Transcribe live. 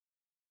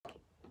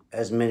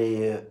As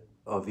many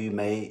of you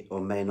may or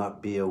may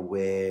not be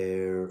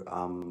aware,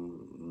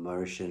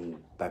 Mauritian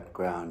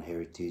background,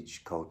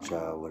 heritage,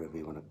 culture, whatever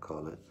you want to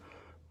call it.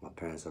 My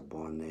parents are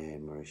born there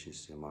in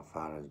Mauritius, and my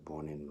father is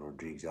born in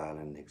Rodrigues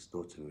Island, next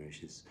door to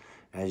Mauritius.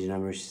 As you know,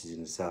 Mauritius is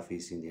in the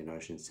Southeast Indian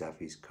Ocean,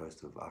 southeast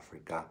coast of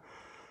Africa,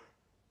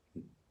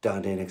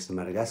 down there next to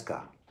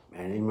Madagascar.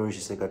 And in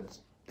Mauritius, they got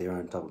their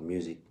own type of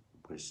music,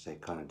 which they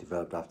kind of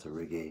developed after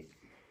reggae.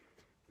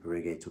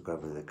 Reggae took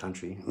over the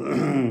country,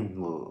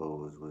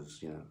 or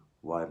was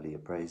widely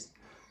appraised.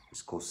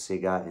 It's called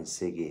Segga and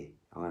Seggae.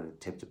 I'm going to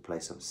attempt to play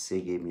some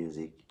Seggae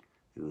music.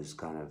 It was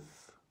kind of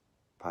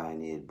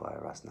pioneered by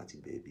Rasnati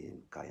Baby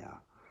and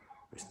Kaya.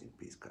 Rest in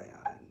peace,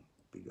 Kaya, and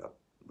big up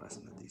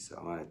Rasnati. So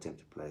I'm going to attempt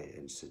to play,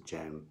 and it's a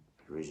jam,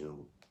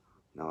 original,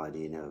 no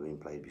idea, never been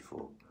played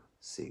before.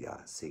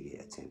 Segga,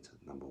 Seggae attempt,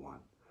 number 1,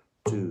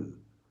 2,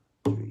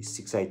 3,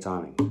 6/8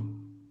 timing.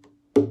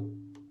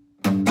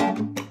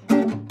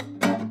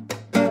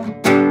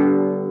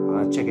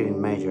 Check it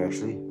in major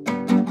actually.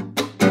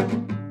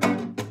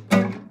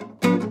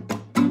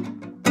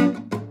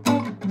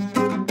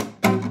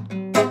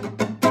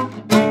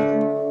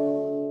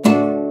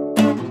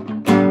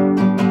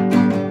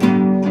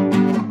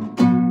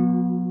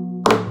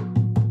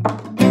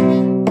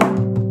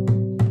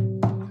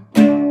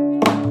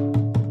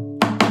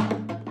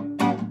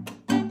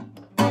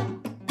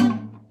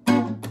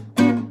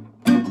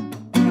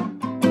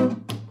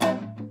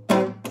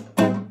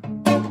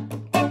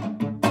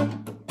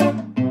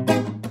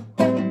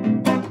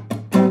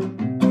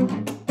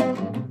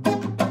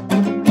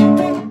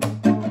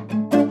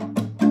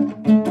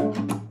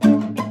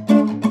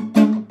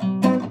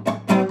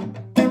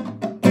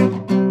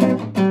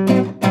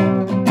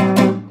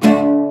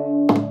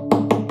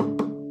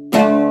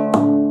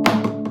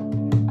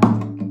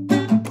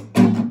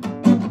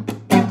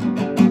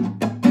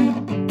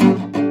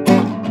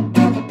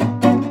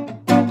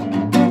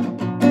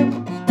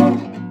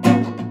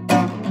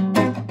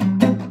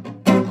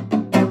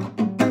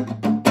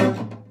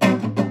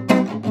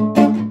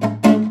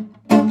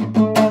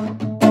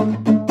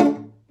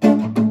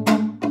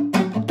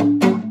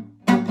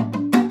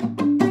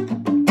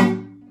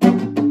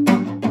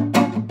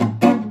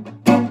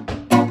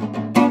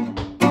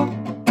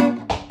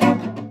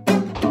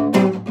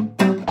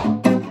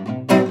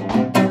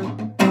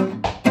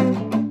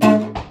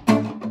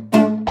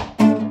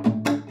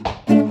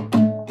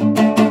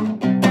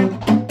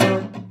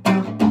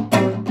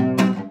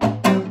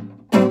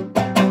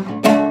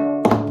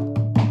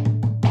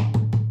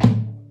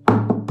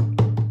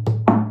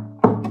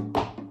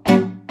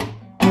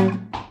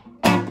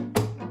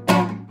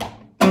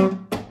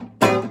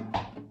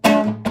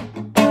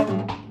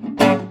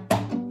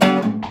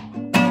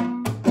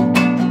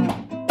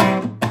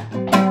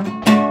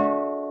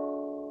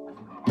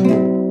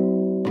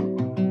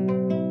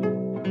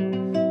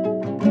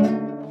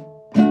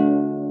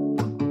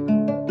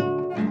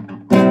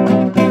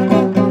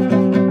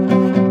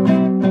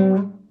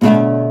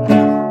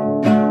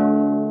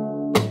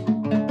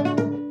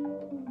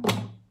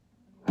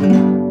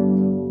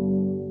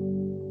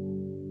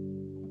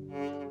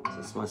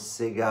 That's my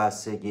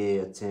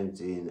Seggae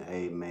attempt in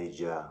A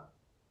major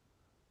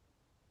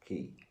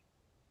key.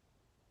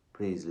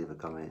 Please leave a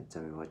comment,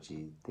 tell me what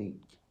you think.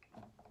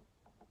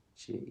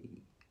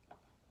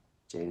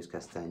 James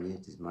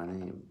Castagnette is my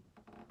name.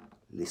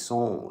 Les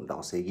sons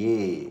dans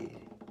Seggae,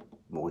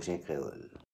 Mauricien créole.